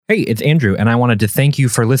Hey, it's Andrew, and I wanted to thank you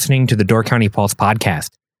for listening to the Door County Pulse podcast.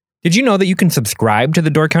 Did you know that you can subscribe to the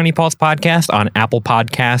Door County Pulse podcast on Apple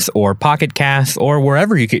Podcasts or Pocket Casts or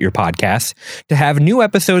wherever you get your podcasts to have new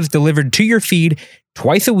episodes delivered to your feed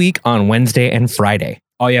twice a week on Wednesday and Friday?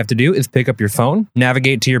 All you have to do is pick up your phone,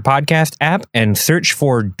 navigate to your podcast app, and search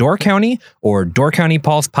for Door County or Door County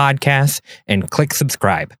Pulse Podcasts and click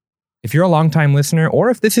subscribe. If you're a longtime listener or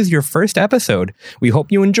if this is your first episode, we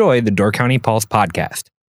hope you enjoy the Door County Pulse podcast.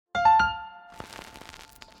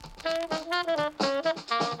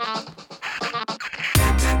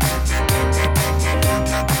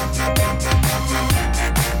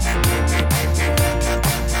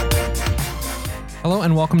 Hello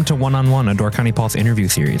and welcome to One-on-One, a Door County Pulse interview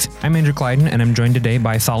series. I'm Andrew Clyden, and I'm joined today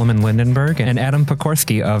by Solomon Lindenberg and Adam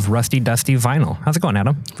Pokorski of Rusty Dusty Vinyl. How's it going,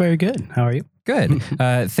 Adam? Very good. How are you? Good.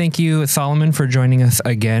 Thank you, Solomon, for joining us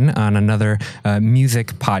again on another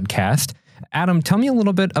music podcast. Adam, tell me a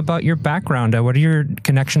little bit about your background. What are your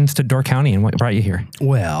connections to Door County and what brought you here?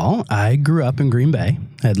 Well, I grew up in Green Bay.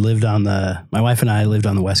 My wife and I lived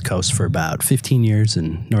on the West Coast for about 15 years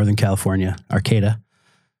in Northern California, Arcata.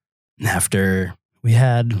 After we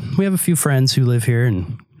have a few friends who live here,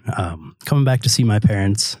 and coming back to see my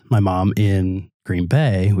parents, my mom in Green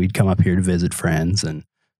Bay, we'd come up here to visit friends, and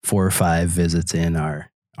 4 or 5 visits in,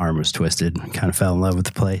 our arm was twisted. We kind of fell in love with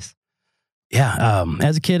the place. Yeah,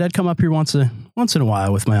 as a kid, I'd come up here once in a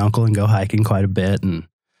while with my uncle and go hiking quite a bit, and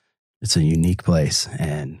it's a unique place,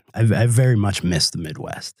 and I very much miss the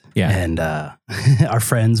Midwest. Yeah, and our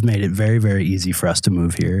friends made it very, very easy for us to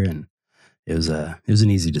move here, and it was an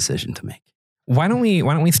easy decision to make. Why don't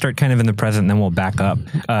we start kind of in the present, and then we'll back up.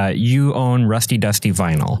 You own Rusty Dusty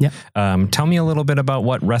Vinyl. Yep. Tell me a little bit about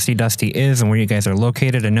what Rusty Dusty is and where you guys are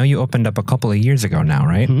located. I know you opened up a couple of years ago now,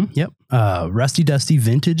 right? Mm-hmm. Yep. Rusty Dusty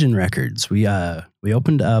Vintage and Records. We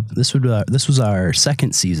opened up. This was our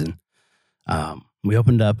second season. We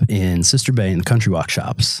opened up in Sister Bay in the Country Walk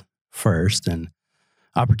shops first, and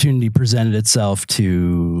opportunity presented itself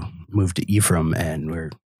to move to Ephraim, and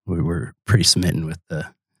we were pretty smitten with the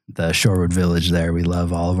Shorewood Village there. We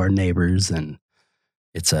love all of our neighbors, and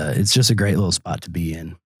it's just a great little spot to be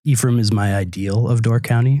in. Ephraim is my ideal of Door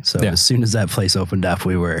County, so As soon as that place opened up,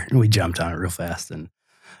 we jumped on it real fast, and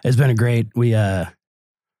it's been a great. We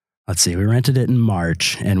rented it in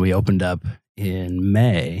March, and we opened up in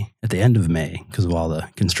May, at the end of May, because of all the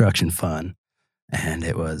construction fun, and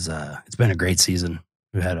it's been a great season.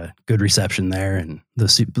 We had a good reception there, and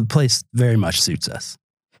the place very much suits us.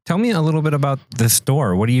 Tell me a little bit about the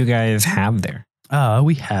store. What do you guys have there?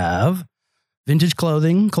 We have vintage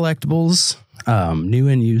clothing, collectibles, new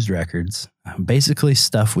and used records, basically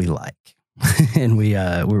stuff we like. And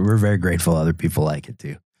we're very grateful other people like it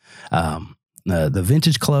too. The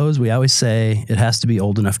vintage clothes, we always say it has to be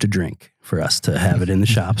old enough to drink for us to have it in the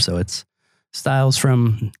shop. So it's styles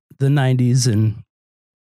from the 90s and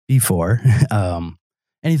before.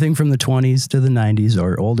 Anything from the 20s to the 90s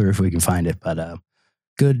or older if we can find it. But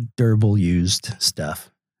good, durable, used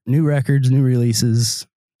stuff. New records, new releases,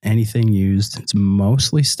 anything used. It's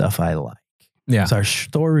mostly stuff I like. Yeah. So our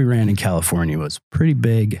store we ran in California was pretty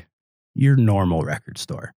big, your normal record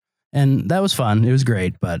store. And that was fun. It was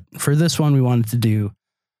great. But for this one, we wanted to do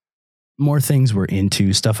more things we're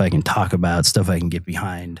into, stuff I can talk about, stuff I can get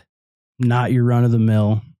behind. Not your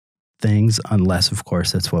run-of-the-mill things, unless, of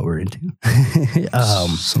course, that's what we're into.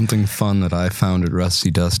 Something fun that I found at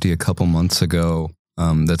Rusty Dusty a couple months ago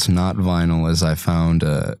that's not vinyl is I found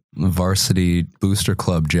a varsity booster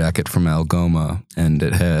club jacket from Algoma, and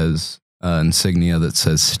it has insignia that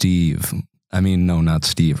says Steve. I mean, no, not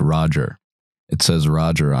Steve, Roger. It says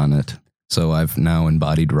Roger on it. So I've now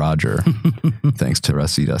embodied Roger thanks to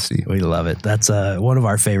Rusty Dusty. We love it. That's one of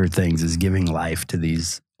our favorite things is giving life to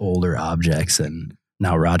these older objects, and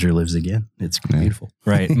now Roger lives again. It's beautiful.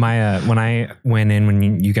 Right. When I went in,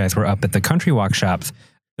 when you guys were up at the Country Walk shops,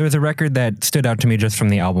 there was a record that stood out to me just from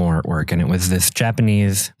the album artwork, and it was this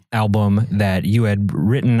Japanese album that you had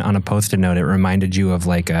written on a Post-it note. It reminded you of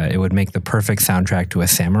it would make the perfect soundtrack to a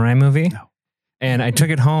samurai movie. Oh. And I took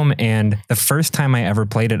it home, and the first time I ever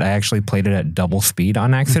played it, I actually played it at double speed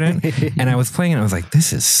on accident. And I was playing it, and I was like,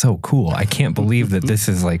 this is so cool. I can't believe that this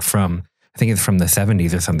is I think it's from the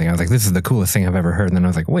 70s or something. I was like, this is the coolest thing I've ever heard. And then I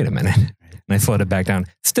was like, wait a minute. And I slowed it back down.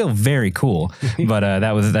 Still very cool. But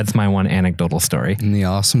that's my one anecdotal story. And the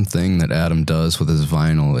awesome thing that Adam does with his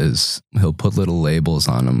vinyl is he'll put little labels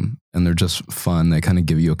on them, and they're just fun. They kind of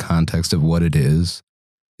give you a context of what it is.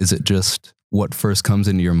 Is it just what first comes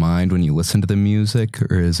into your mind when you listen to the music,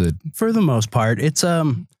 or is it? For the most part, it's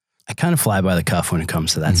I I kind of fly by the cuff when it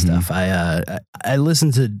comes to that stuff. I listen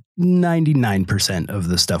to 99% of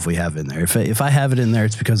the stuff we have in there. If I have it in there,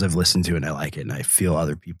 it's because I've listened to it and I like it, and I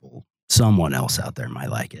feel someone else out there might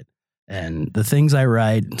like it. And the things I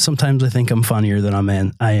write, sometimes I think I'm funnier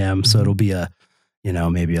than I am. So it'll be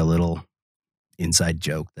maybe a little inside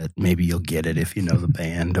joke that maybe you'll get it if you know the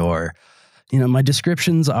band, or, my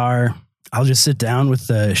descriptions are, I'll just sit down with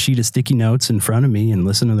a sheet of sticky notes in front of me and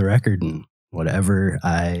listen to the record, and whatever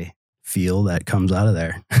I feel that comes out of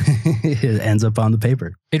there, it ends up on the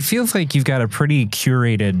paper. It feels like you've got a pretty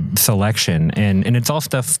curated selection, and it's all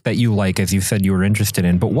stuff that you like, as you said you were interested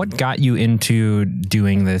in. But what got you into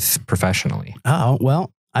doing this professionally? Oh,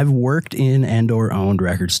 well, I've worked in and/or owned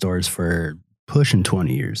record stores for pushing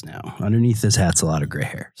 20 years now. Underneath this hat's a lot of gray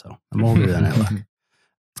hair, so I'm older than I look.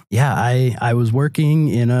 Yeah, I was working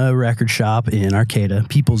in a record shop in Arcata,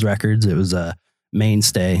 People's Records. It was a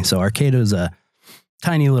mainstay. So Arcata is a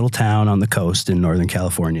tiny little town on the coast in Northern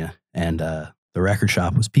California. And the record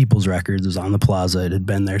shop was People's Records. It was on the plaza. It had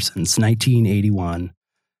been there since 1981.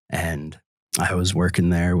 And I was working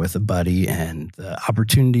there with a buddy, and the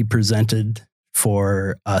opportunity presented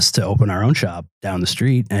for us to open our own shop down the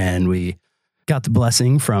street. And we got the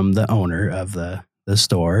blessing from the owner of the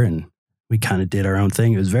store, and we kind of did our own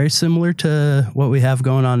thing. It was very similar to what we have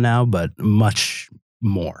going on now, but much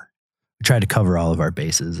more. We tried to cover all of our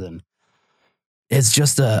bases, and it's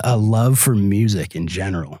just a love for music in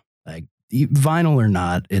general. Like, vinyl or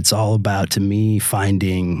not, it's all about, to me,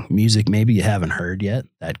 finding music maybe you haven't heard yet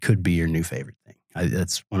that could be your new favorite thing.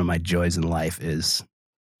 That's one of my joys in life, is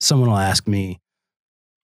someone will ask me,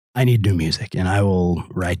 I need new music, and I will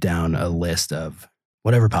write down a list of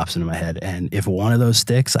whatever pops into my head. And if one of those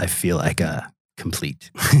sticks, I feel like a complete.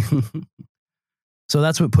 So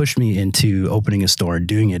that's what pushed me into opening a store and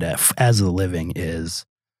doing it as a living, is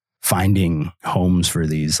finding homes for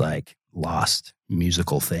these like lost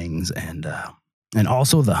musical things, and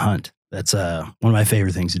also the hunt. That's one of my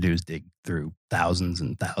favorite things to do, is dig through thousands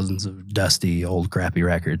and thousands of dusty, old, crappy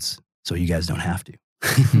records, so you guys don't have to.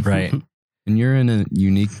 Right. And you're in a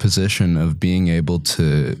unique position of being able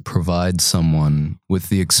to provide someone with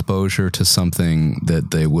the exposure to something that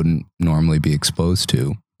they wouldn't normally be exposed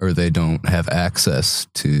to, or they don't have access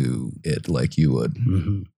to it like you would.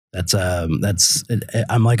 Mm-hmm.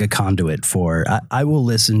 I'm like a conduit for, I will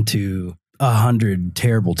listen to 100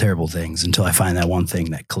 terrible, terrible things until I find that one thing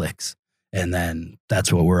that clicks. And then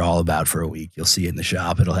that's what we're all about for a week. You'll see it in the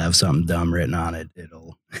shop. It'll have something dumb written on it.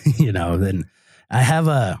 It'll, then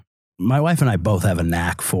my wife and I both have a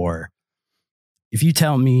knack for, if you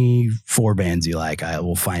tell me 4 bands you like, I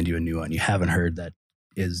will find you a new one you haven't heard that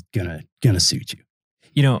is gonna suit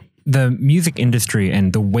you. The music industry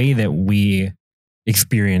and the way that we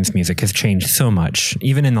experience music has changed so much,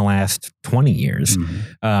 even in the last 20 years.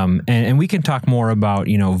 Mm-hmm. And we can talk more about,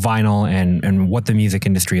 vinyl and what the music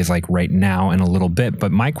industry is like right now in a little bit.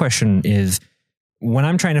 But my question is, when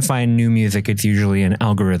I'm trying to find new music, it's usually an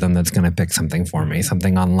algorithm that's going to pick something for me.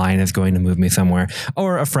 Something online is going to move me somewhere,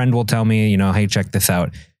 or a friend will tell me, hey, check this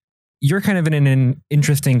out. You're kind of in an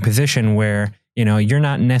interesting position where, you're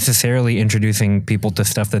not necessarily introducing people to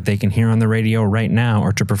stuff that they can hear on the radio right now,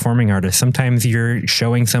 or to performing artists. Sometimes you're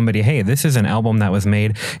showing somebody, hey, this is an album that was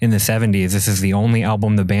made in the 70s. This is the only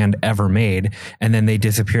album the band ever made. And then they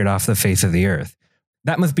disappeared off the face of the earth.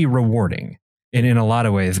 That must be rewarding in a lot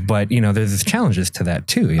of ways, but there's challenges to that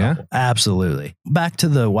too. Yeah, oh, absolutely. Back to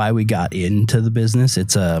the why we got into the business.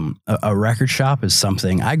 It's a record shop is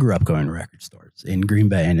something. I grew up going to record stores in Green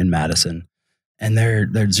Bay and in Madison, and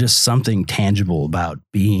there's just something tangible about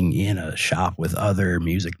being in a shop with other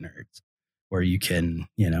music nerds, where you can,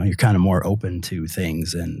 you're kind of more open to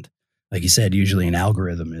things. And like you said, usually an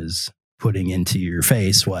algorithm is putting into your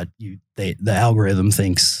face what the algorithm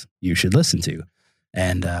thinks you should listen to,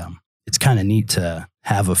 and it's kind of neat to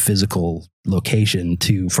have a physical location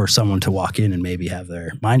for someone to walk in and maybe have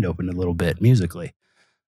their mind open a little bit musically.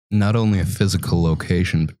 Not only a physical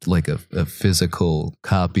location, but like a physical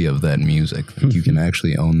copy of that music. Like you can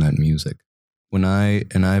actually own that music.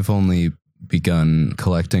 I've only begun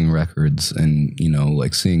collecting records and,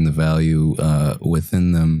 like seeing the value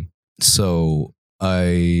within them. So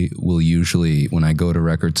I will usually, when I go to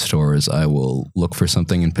record stores, I will look for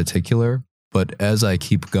something in particular. But as I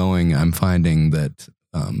keep going, I'm finding that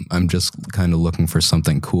I'm just kind of looking for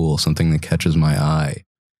something cool, something that catches my eye.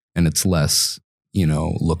 And it's less,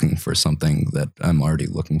 looking for something that I'm already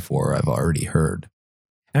looking for, I've already heard.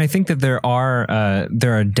 And I think that there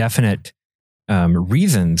are definite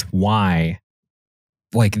reasons why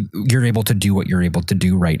like you're able to do what you're able to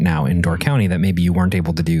do right now in Door County that maybe you weren't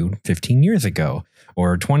able to do 15 years ago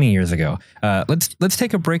or 20 years ago. Let's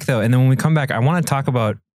take a break though. And then when we come back, I want to talk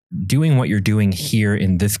about doing what you're doing here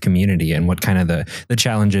in this community and what kind of the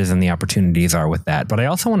challenges and the opportunities are with that. But I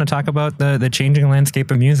also want to talk about the changing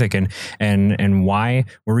landscape of music and why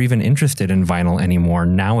we're even interested in vinyl anymore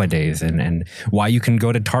nowadays and why you can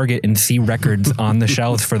go to Target and see records on the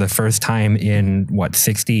shelves for the first time in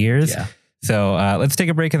 60 years. Yeah. So let's take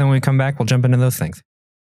a break, and then when we come back, we'll jump into those things.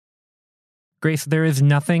 Grace, there is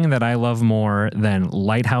nothing that I love more than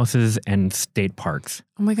lighthouses and state parks.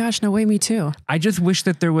 Oh my gosh, no way, me too. I just wish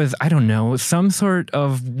that there was, I don't know, some sort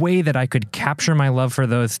of way that I could capture my love for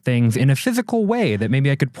those things in a physical way that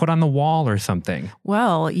maybe I could put on the wall or something.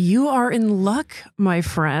 Well, you are in luck, my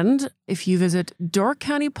friend. If you visit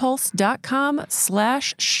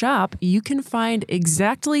DoorCountyPulse.com/shop, you can find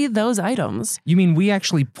exactly those items. You mean we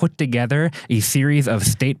actually put together a series of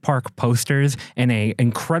state park posters and an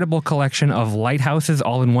incredible collection of lighthouses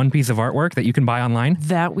all in one piece of artwork that you can buy online?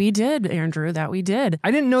 That we did, Andrew, that we did.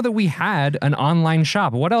 I didn't know that we had an online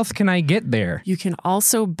shop. What else can I get there? You can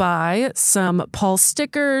also buy some Pulse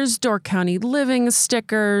stickers, Door County Living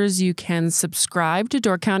stickers. You can subscribe to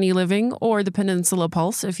Door County Living or the Peninsula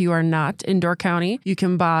Pulse if you are not in Door County. You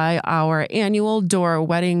can buy our annual Door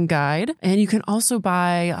Wedding Guide, and you can also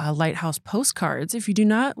buy Lighthouse postcards if you do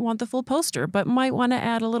not want the full poster, but might want to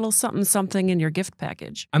add a little something in your gift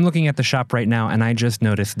package. I'm looking at the shop right now, and I just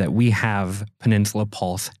noticed that we have Peninsula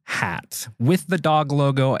Pulse hats with the dog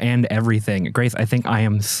logo and everything. Grace, I think I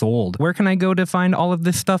am sold. Where can I go to find all of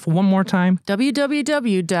this stuff one more time?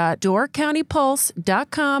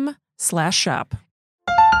 www.doorcountypulse.com/shop.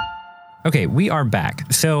 Okay, we are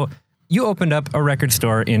back. So you opened up a record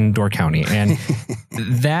store in Door County, and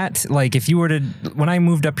that, like, if you were to, when I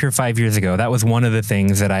moved up here 5 years ago, that was one of the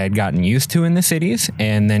things that I had gotten used to in the cities,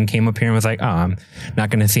 and then came up here and was like, oh, I'm not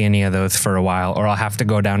going to see any of those for a while, or I'll have to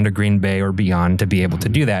go down to Green Bay or beyond to be able to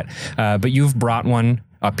do that. But you've brought one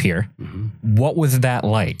up here. Mm-hmm. What was that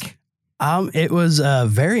like? It was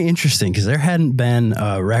very interesting because there hadn't been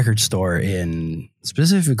a record store in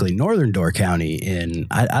specifically Northern Door County in,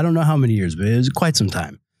 I don't know how many years, but it was quite some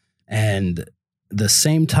time. And the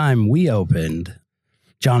same time we opened,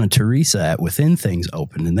 John and Teresa at Within Things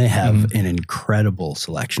opened, and they have an incredible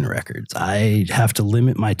selection of records. I have to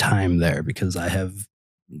limit my time there because I have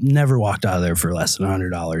never walked out of there for less than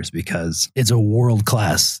 $100 because it's a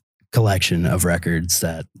world-class collection of records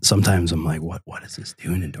that sometimes I'm like, what is this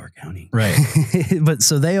doing in Door County? Right. But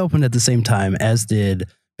so they opened at the same time as did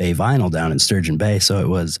Bay Vinyl down in Sturgeon Bay. So it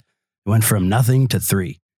went from nothing to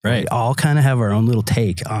 3. Right. We all kind of have our own little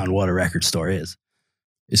take on what a record store is.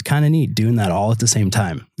 It's kind of neat doing that all at the same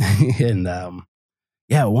time. And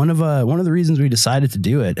yeah, one of the reasons we decided to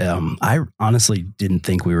do it, I honestly didn't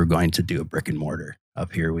think we were going to do a brick and mortar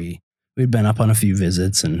up here. We'd been up on a few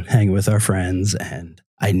visits and hanging with our friends, and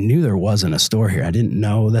I knew there wasn't a store here. I didn't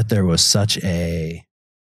know that there was such a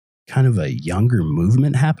kind of a younger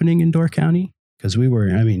movement happening in Door County. Because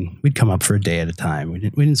we'd come up for a day at a time. We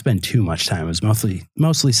didn't spend too much time. It was mostly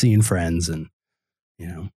seeing friends and,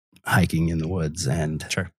 hiking in the woods. And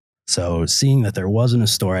sure. So seeing that there wasn't a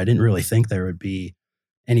store, I didn't really think there would be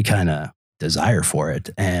any kind of desire for it.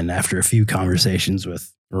 And after a few conversations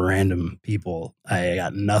with random people, I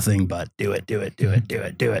got nothing but do it.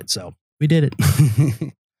 So we did it.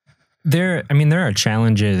 There are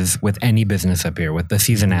challenges with any business up here with the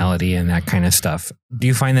seasonality and that kind of stuff. Do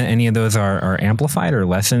you find that any of those are amplified or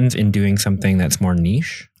lessons in doing something that's more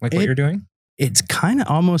niche, like what you're doing? It's kind of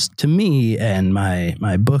almost, to me, and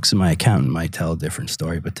my books and my accountant might tell a different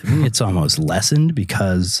story, but to me, it's almost lessened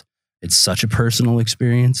because it's such a personal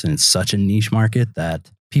experience and it's such a niche market that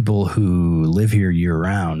people who live here year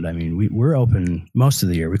round, we're open most of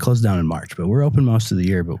the year. We close down in March, but we're open most of the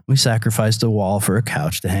year. But we sacrificed a wall for a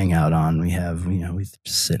couch to hang out on. We have, we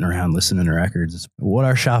just sitting around listening to records. What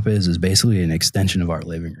our shop is basically an extension of our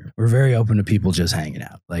living room. We're very open to people just hanging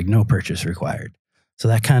out, like no purchase required. So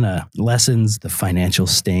that kind of lessens the financial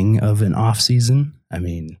sting of an off season.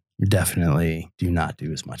 You definitely do not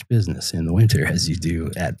do as much business in the winter as you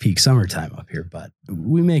do at peak summertime up here, but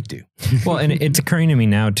we make do. Well, and it's occurring to me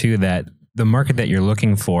now, too, that the market that you're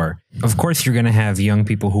looking for, of course, you're going to have young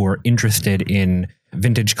people who are interested in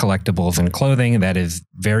vintage collectibles and clothing. That is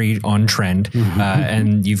very on trend.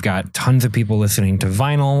 And you've got tons of people listening to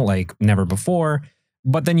vinyl like never before.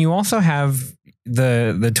 But then you also have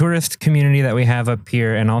the tourist community that we have up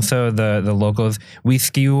here and also the locals, we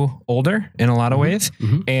skew older in a lot of ways.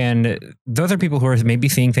 And those are people who are maybe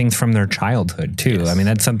seeing things from their childhood too. Yes. I mean,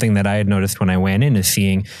 that's something that I had noticed when I went in, is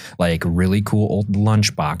seeing like really cool old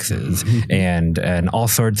lunch boxes and all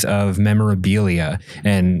sorts of memorabilia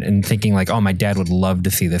and thinking like, oh, my dad would love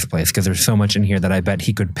to see this place because there's so much in here that I bet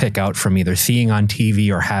he could pick out from either seeing on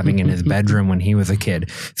TV or having in his bedroom when he was a kid.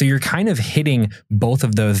 So you're kind of hitting both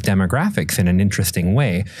of those demographics in an interesting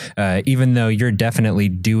way. Even though you're definitely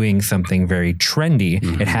doing something very trendy,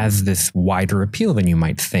 it has this wider appeal than you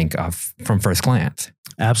might think of from first glance.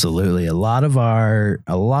 Absolutely. A lot of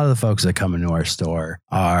the folks that come into our store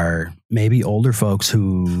are maybe older folks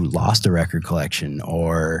who lost a record collection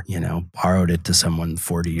or, borrowed it to someone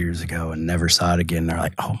 40 years ago and never saw it again. They're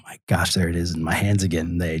like, oh my gosh, there it is in my hands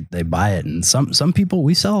again. They buy it. And some people,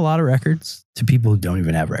 we sell a lot of records to people who don't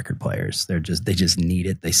even have record players. They just need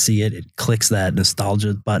it. They see it. It clicks that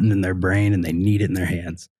nostalgia button in their brain and they need it in their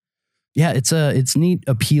hands. Yeah, it's neat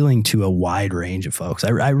appealing to a wide range of folks. I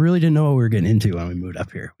really didn't know what we were getting into when we moved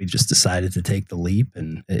up here. We just decided to take the leap,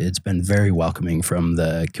 and it's been very welcoming from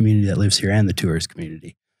the community that lives here and the tourist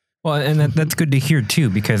community. Well, and that's good to hear too,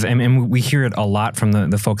 because and we hear it a lot from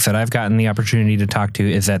the folks that I've gotten the opportunity to talk to,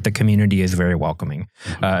 is that the community is very welcoming,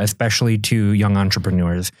 especially to young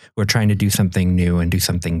entrepreneurs who are trying to do something new and do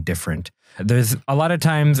something different. There's a lot of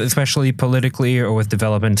times, especially politically or with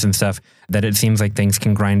developments and stuff, that it seems like things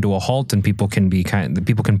can grind to a halt and people can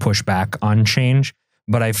push back on change.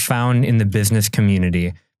 But I've found in the business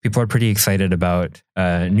community, people are pretty excited about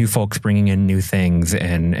new folks bringing in new things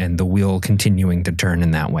and the wheel continuing to turn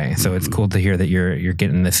in that way. So it's cool to hear that you're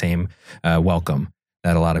getting the same welcome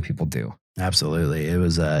that a lot of people do. Absolutely. It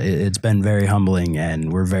was it's been very humbling,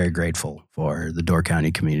 and we're very grateful for the Door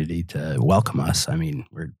County community to welcome us. I mean,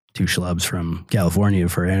 we're two schlubs from California,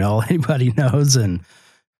 for all anybody knows, and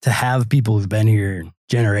to have people who've been here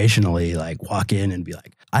generationally like walk in and be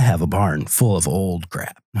like, I have a barn full of old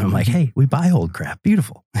crap. And I'm like, hey, we buy old crap.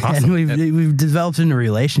 Beautiful. Awesome. And we've developed into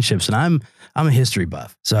relationships, and I'm a history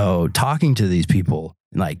buff. So talking to these people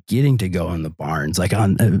and like getting to go in the barns, like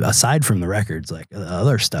aside from the records, like the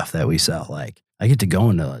other stuff that we sell, like I get to go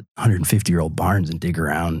into 150-year-old barns and dig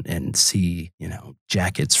around and see,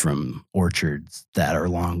 jackets from orchards that are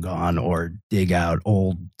long gone, or dig out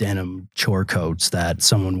old denim chore coats that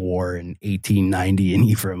someone wore in 1890 in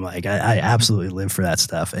Ephraim. Like I absolutely live for that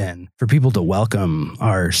stuff. And for people to welcome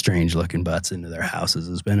our strange looking butts into their houses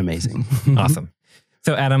has been amazing. Awesome.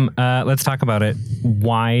 So Adam, let's talk about it.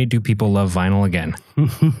 Why do people love vinyl again?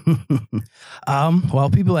 Well,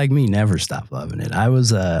 people like me never stop loving it.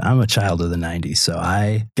 I'm a child of the 90s, so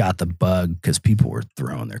I got the bug because people were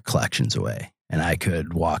throwing their collections away, and I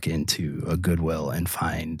could walk into a Goodwill and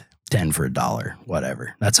find 10 for $1,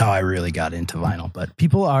 whatever. That's how I really got into vinyl. But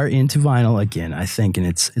people are into vinyl again, I think, and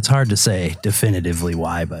it's hard to say definitively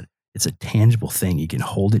why, but it's a tangible thing. You can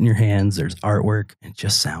hold it in your hands. There's artwork, and it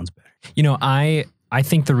just sounds better. I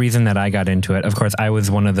think the reason that I got into it, of course, I was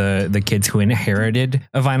one of the kids who inherited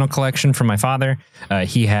a vinyl collection from my father.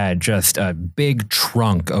 He had just a big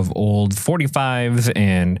trunk of old 45s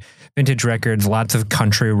and vintage records, lots of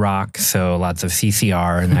country rock, so lots of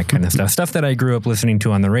CCR and that kind of stuff that I grew up listening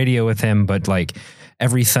to on the radio with him, but like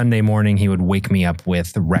every Sunday morning he would wake me up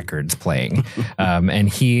with records playing. And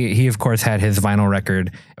he of course had his vinyl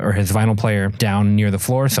record or his vinyl player down near the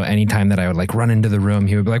floor. So anytime that I would like run into the room,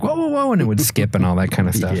 he would be like, whoa, whoa, whoa. And it would skip and all that kind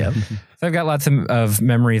of stuff. Yep. So I've got lots of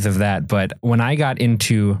memories of that. But when I got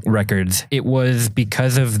into records, it was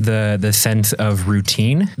because of the sense of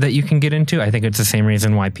routine that you can get into. I think it's the same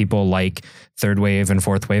reason why people like third wave and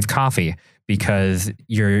fourth wave coffee, because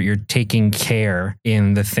you're taking care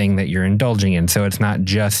in the thing that you're indulging in. So it's not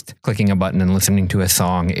just clicking a button and listening to a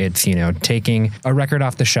song. It's, taking a record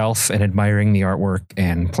off the shelf and admiring the artwork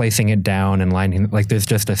and placing it down and lining, like there's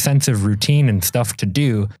just a sense of routine and stuff to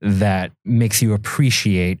do that makes you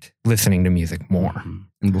appreciate listening to music more.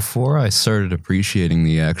 And before I started appreciating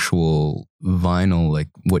the actual vinyl, like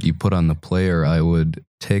what you put on the player, I would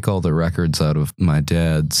take all the records out of my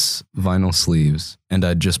dad's vinyl sleeves and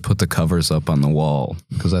I'd just put the covers up on the wall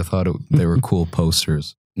because I thought they were cool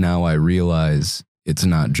posters. Now I realize it's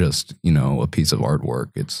not just, a piece of artwork.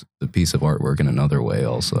 It's a piece of artwork in another way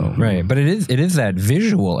also. Right. But it is that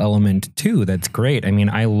visual element too that's great. I mean,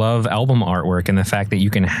 I love album artwork and the fact that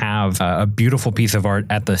you can have a beautiful piece of art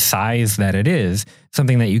at the size that it is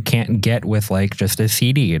something that you can't get with like just a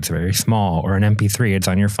CD. It's very small, or an MP3. It's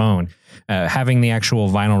on your phone. Having the actual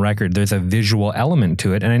vinyl record, there's a visual element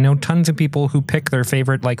to it. And I know tons of people who pick their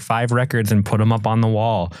favorite like 5 records and put them up on the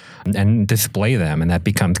wall and display them. And that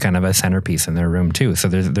becomes kind of a centerpiece in their room too. So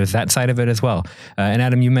there's that side of it as well. And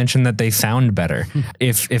Adam, you mentioned that they sound better.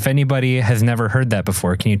 If anybody has never heard that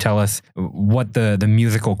before, can you tell us what the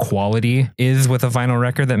musical quality is with a vinyl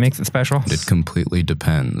record that makes it special? It completely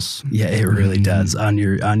depends. Yeah, it really does on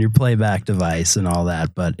your playback device and all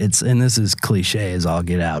that. But and this is cliche as all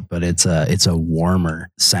get out, but it's a warmer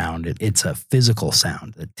sound. It's a physical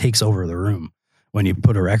sound that takes over the room when you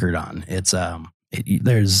put a record on.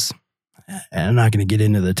 I'm not going to get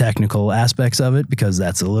into the technical aspects of it because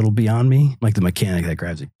that's a little beyond me. Like the mechanic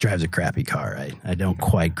that drives a crappy car. I don't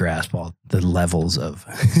quite grasp all the levels of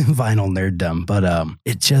vinyl nerddom, but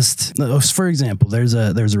it just, for example, there's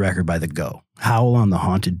a record by The Go, Howl on the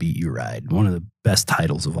Haunted Beat You Ride, one of the best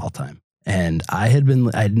titles of all time. And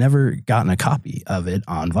I'd never gotten a copy of it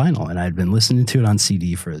on vinyl, and I'd been listening to it on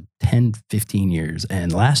CD for 10, 15 years.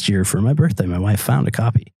 And last year for my birthday, my wife found a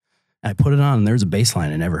copy. I put it on, and there's a bass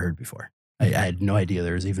line I never heard before. I had no idea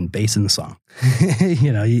there was even bass in the song.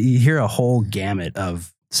 You hear a whole gamut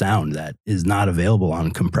of sound that is not available on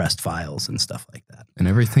compressed files and stuff like that. And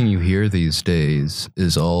everything you hear these days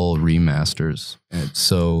is all remasters. And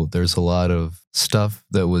so there's a lot of stuff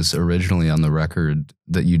that was originally on the record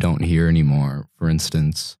that you don't hear anymore. For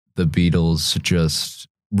instance, the Beatles just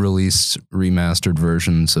released remastered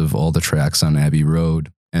versions of all the tracks on Abbey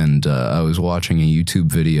Road. And I was watching a YouTube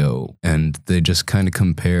video, and they just kind of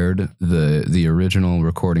compared the original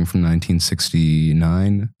recording from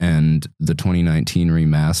 1969 and the 2019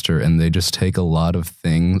 remaster, and they just take a lot of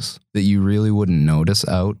things that you really wouldn't notice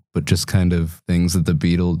out, but just kind of things that the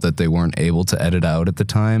Beatles, that they weren't able to edit out at the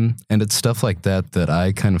time. And it's stuff like that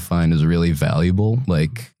I kind of find is really valuable.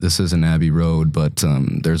 Like, this isn't Abbey Road, but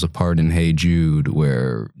there's a part in Hey Jude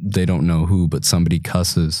where they don't know who, but somebody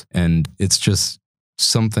cusses, and it's just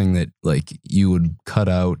something that like you would cut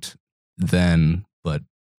out then, but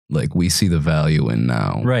like we see the value in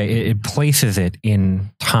now. Right. It places it in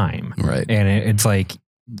time. Right. And it's like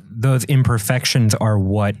those imperfections are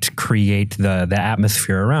what create the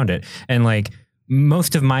atmosphere around it. And like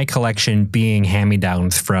most of my collection being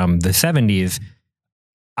hand-me-downs from the 70s,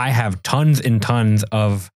 I have tons and tons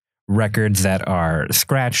of records that are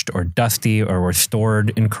scratched or dusty or were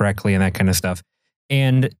stored incorrectly and that kind of stuff.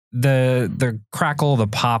 And the crackle, the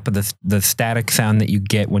pop, the static sound that you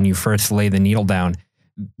get when you first lay the needle down,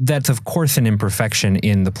 that's of course an imperfection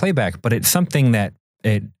in the playback, but it's something that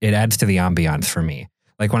it adds to the ambiance for me.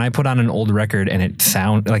 Like when I put on an old record and it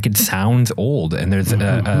sounds old, and there's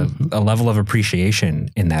a level of appreciation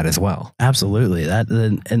in that as well. Absolutely.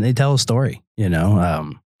 And they tell a story,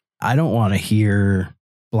 I don't want to hear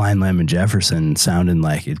Blind Lemon Jefferson sounding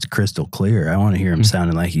like it's crystal clear. I want to hear him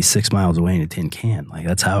sounding like he's 6 miles away in a tin can. Like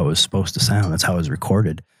that's how it was supposed to sound. That's how it was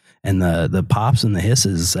recorded. And the pops and the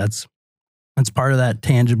hisses, that's part of that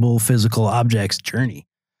tangible physical object's journey.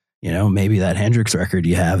 Maybe that Hendrix record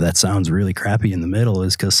you have that sounds really crappy in the middle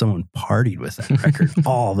is because someone partied with that record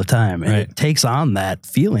all the time. And It takes on that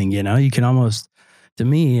feeling, you can almost, to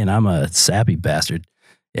me, and I'm a sappy bastard,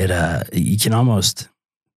 you can almost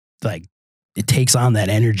like, it takes on that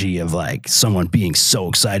energy of like someone being so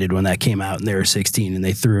excited when that came out and they were 16 and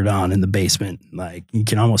they threw it on in the basement. Like you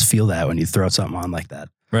can almost feel that when you throw something on like that.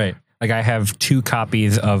 Right. Like I have 2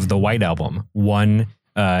 copies of the White Album, one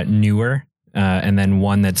newer and then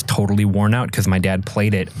one that's totally worn out because my dad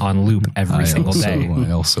played it on loop every single day.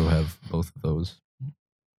 I also have both of those.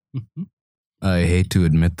 I hate to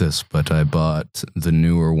admit this, but I bought the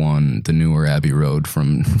newer Abbey Road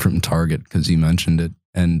from Target because you mentioned it.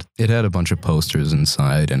 And it had a bunch of posters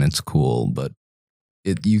inside, and it's cool, but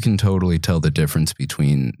you can totally tell the difference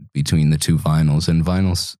between the 2 vinyls. And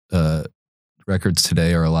vinyls records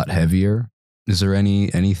today are a lot heavier. Is there any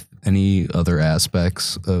other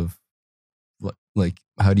aspects of like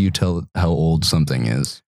how do you tell how old something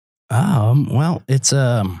is? Well, it's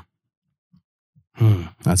that's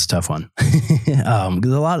a tough one.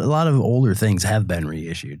 Because a lot of older things have been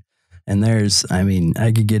reissued, and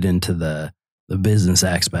I could get into the business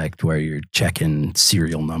aspect where you're checking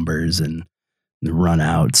serial numbers and the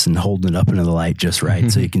runouts and holding it up into the light just right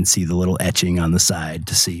so you can see the little etching on the side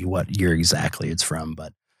to see what year exactly it's from.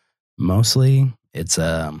 But mostly it's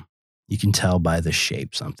you can tell by the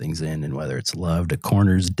shape something's in and whether it's loved, a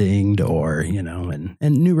corner's dinged, or and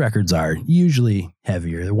new records are usually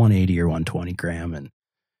heavier. They're 180 or 120 gram. And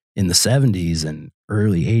in the 70s and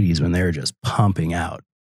early 80s when they were just pumping out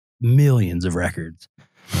millions of records,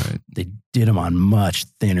 right, they did them on much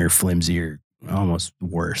thinner, flimsier almost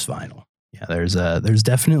worse vinyl. Yeah, there's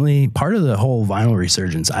definitely part of the whole vinyl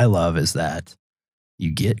resurgence I love is that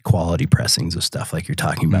you get quality pressings of stuff like you're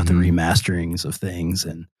talking about, the remasterings of things.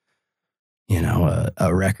 And, you know,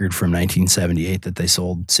 a record from 1978 that they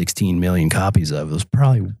sold 16 million copies of was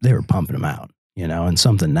they were pumping them out, you know, and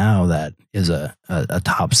something now that is a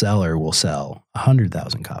top seller will sell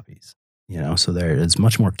 100,000 copies, you know, so there is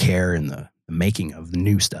much more care in the making of the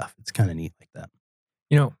new stuff. It's kind of neat like that.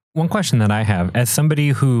 You know, one question that I have as somebody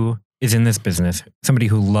who is in this business, somebody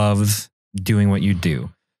who loves doing what you do,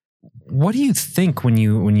 what do you think when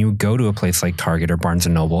you go to a place like Target or Barnes &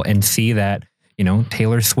 Noble and see that, you know,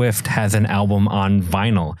 Taylor Swift has an album on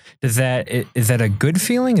vinyl? Is that a good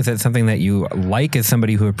feeling? Is that something that you like as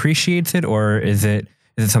somebody who appreciates it, or is it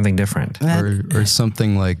something different? Or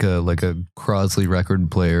something like a Crosley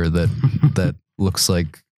record player that looks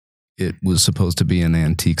like it was supposed to be an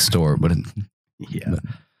antique store, but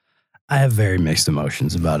I have very mixed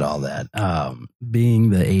emotions about all that. Being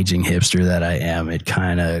the aging hipster that I am, it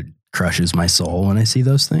kind of crushes my soul when I see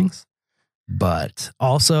those things. But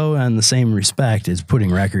also, in the same respect, is putting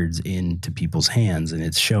records into people's hands, and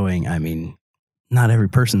it's showing. I mean, not every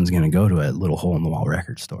person's going to go to a little hole-in-the-wall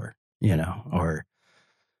record store, you know, or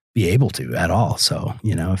be able to at all. So,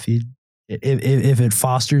 you know, if it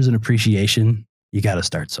fosters an appreciation, you got to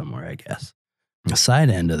start somewhere, I guess. The side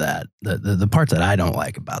end of that, the part that I don't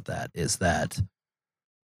like about that is that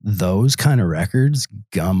those kind of records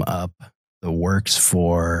gum up the works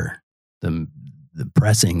for the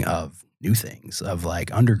pressing of new things, of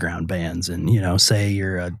like underground bands. And, you know, say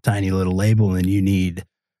you're a tiny little label and you need,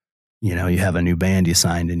 you know, you have a new band you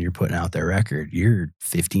signed and you're putting out their record, you're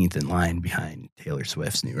 15th in line behind Taylor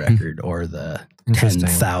Swift's new record or the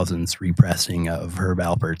 10,000th repressing of Herb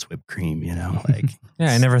Alpert's Whipped Cream, you know, like.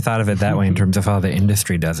 Yeah, I never thought of it that way in terms of how the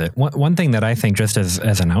industry does it. One thing that I think, just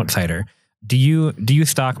as an outsider, do you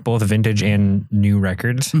stock both vintage and new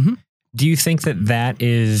records? Mm-hmm. Do you think that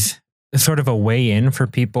is sort of a way in for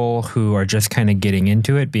people who are just kind of getting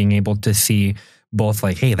into it, being able to see both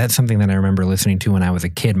like, hey, that's something that I remember listening to when I was a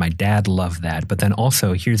kid. My dad loved that. But then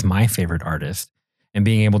also, here's my favorite artist. And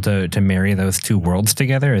being able to marry those two worlds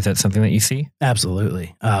together, is that something that you see?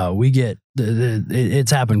 Absolutely. We get,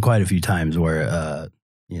 it's happened quite a few times where,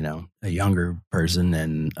 you know, a younger person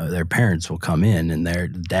and their parents will come in and their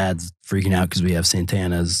dad's freaking out because we have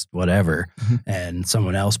Santana's whatever, and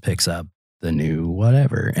someone else picks up the new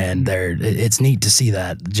whatever. And it's neat to see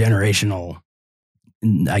that generational,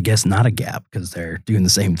 I guess not a gap because they're doing the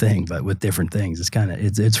same thing, but with different things.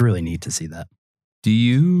 It's really neat to see that. Do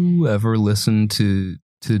you ever listen to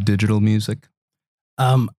digital music?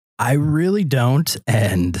 I really don't,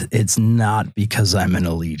 and it's not because I'm an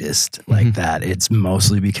elitist like that. It's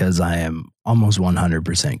mostly because I am almost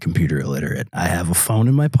 100% computer illiterate. I have a phone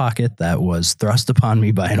in my pocket that was thrust upon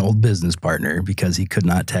me by an old business partner because he could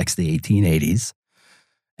not text the 1880s.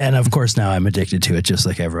 And of course, now I'm addicted to it just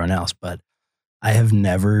like everyone else, but I have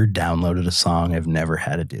never downloaded a song. I've never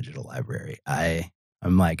had a digital library.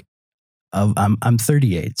 I'm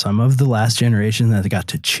 38, so I'm of the last generation that got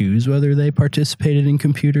to choose whether they participated in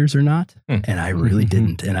computers or not, and I really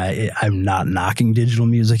didn't. And I'm not knocking digital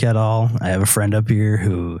music at all. I have a friend up here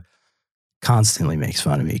who constantly makes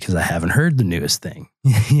fun of me because I haven't heard the newest thing,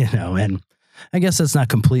 you know. And I guess that's not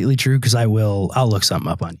completely true because I'll look something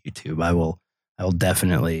up on YouTube. I will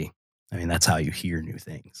definitely. I mean, that's how you hear new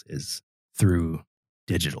things is through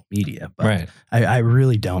digital media, but right. I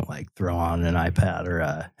really don't like throw on an iPad or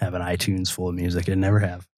have an iTunes full of music. I never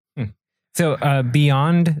have. So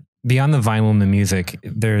beyond the vinyl and the music,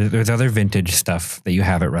 there's other vintage stuff that you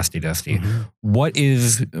have at Rusty Dusty. What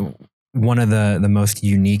is one of the most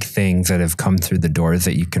unique things that have come through the doors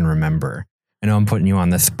that you can remember? I know I'm putting you on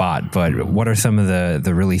the spot, but what are some of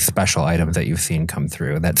the really special items that you've seen come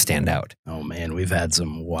through that stand out? Oh man, we've had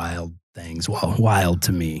some wild things. Well, wild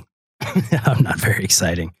to me. I'm not very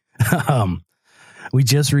exciting. We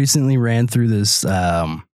just recently ran through this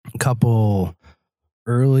couple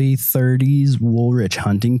early 30s Woolrich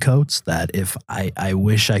hunting coats that if I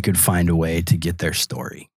wish I could find a way to get their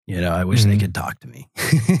story. You know, I wish they could talk to me.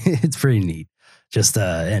 It's pretty neat. Just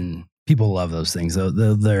and people love those things.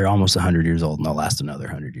 They're almost 100 years old and they'll last another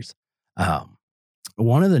 100 years.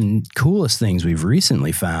 One of the coolest things we've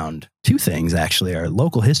recently found, two things actually, are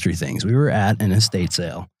local history things. We were at an estate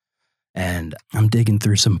sale. And I'm digging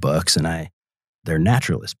through some books and they're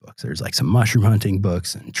naturalist books. There's like some mushroom hunting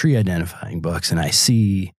books and tree identifying books. And I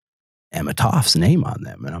see Emma Toft's name on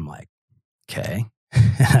them. And I'm like, okay.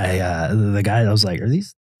 And the guy, I was like, are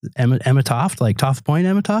these Emma Toft, like Toft Point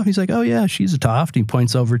Emma Toft? He's like, oh yeah, she's a Toft. He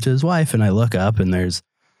points over to his wife and I look up and there's a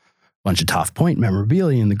bunch of Toft Point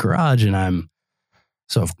memorabilia in the garage. And I'm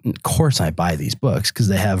So of course I buy these books because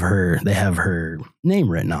they have her name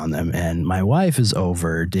written on them. And my wife is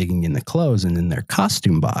over digging in the clothes, and in their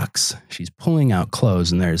costume box, she's pulling out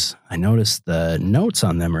clothes, and I noticed the notes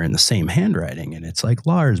on them are in the same handwriting. And it's like,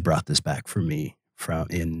 Lars brought this back for me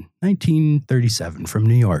in 1937 from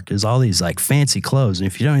New York. There's all these like fancy clothes. And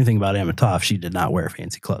if you know anything about Emma Toft, she did not wear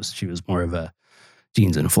fancy clothes. She was more of a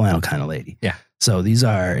jeans and flannel kind of lady. Yeah. So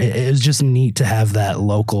it was just neat to have that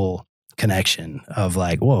local connection of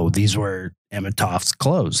like, whoa, these were Emma Toft's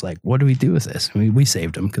clothes. Like, what do we do with this? I mean, we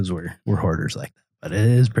saved them because we're hoarders like that, but it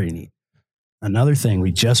is pretty neat. Another thing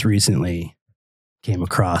we just recently came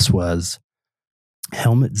across was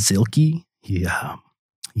Helmut Zilke.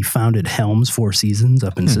 He founded Helms Four Seasons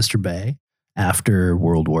up in Sister Bay after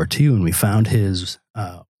World War II, and we found his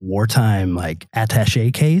wartime like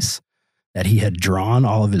attaché case that he had drawn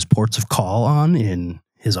all of his ports of call on in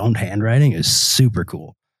his own handwriting. Is super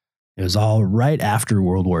cool. It was all right after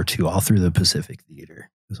World War II, all through the Pacific Theater.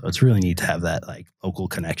 So it's really neat to have that like local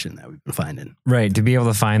connection that we've been finding. Right. To be able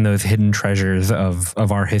to find those hidden treasures of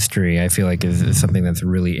our history, I feel like is something that's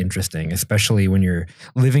really interesting, especially when you're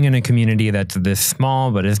living in a community that's this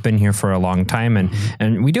small, but it's been here for a long time.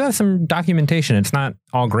 And we do have some documentation. It's not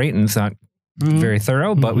all great and it's not very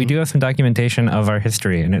thorough, but we do have some documentation of our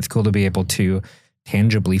history, and it's cool to be able to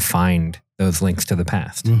tangibly find those links to the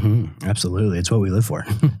past. Absolutely. It's what we live for.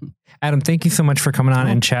 Adam, thank you so much for coming on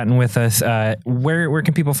and chatting with us. Where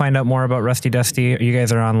can people find out more about Rusty Dusty? You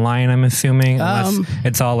guys are online, I'm assuming, unless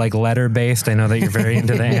it's all like letter based. I know that you're very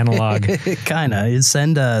into the analog. Kind of.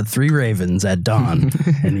 Send 3 ravens at dawn,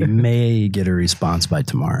 and you may get a response by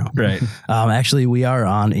tomorrow. Right. Actually, we are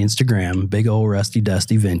on Instagram, Big Ol' Rusty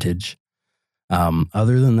Dusty Vintage.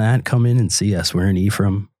 Other than that, come in and see us. We're in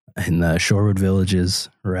Ephraim, in the Shorewood Villages,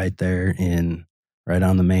 right there right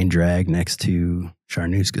on the main drag next to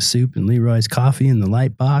Charnooska Soup and Leroy's Coffee and the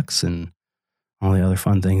Light Box and all the other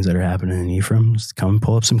fun things that are happening in Ephraim. Just come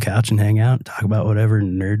pull up some couch and hang out and talk about whatever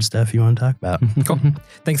nerd stuff you want to talk about. Cool.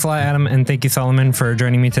 Thanks a lot, Adam. And thank you, Solomon, for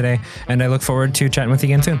joining me today. And I look forward to chatting with you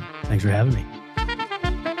again soon. Thanks for having me.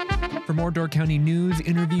 For more Door County news,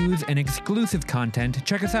 interviews, and exclusive content,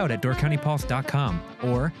 check us out at doorcountypulse.com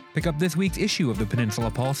or pick up this week's issue of the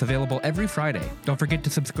Peninsula Pulse, available every Friday. Don't forget to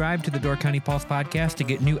subscribe to the Door County Pulse podcast to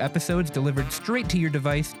get new episodes delivered straight to your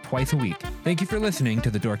device twice a week. Thank you for listening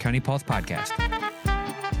to the Door County Pulse podcast.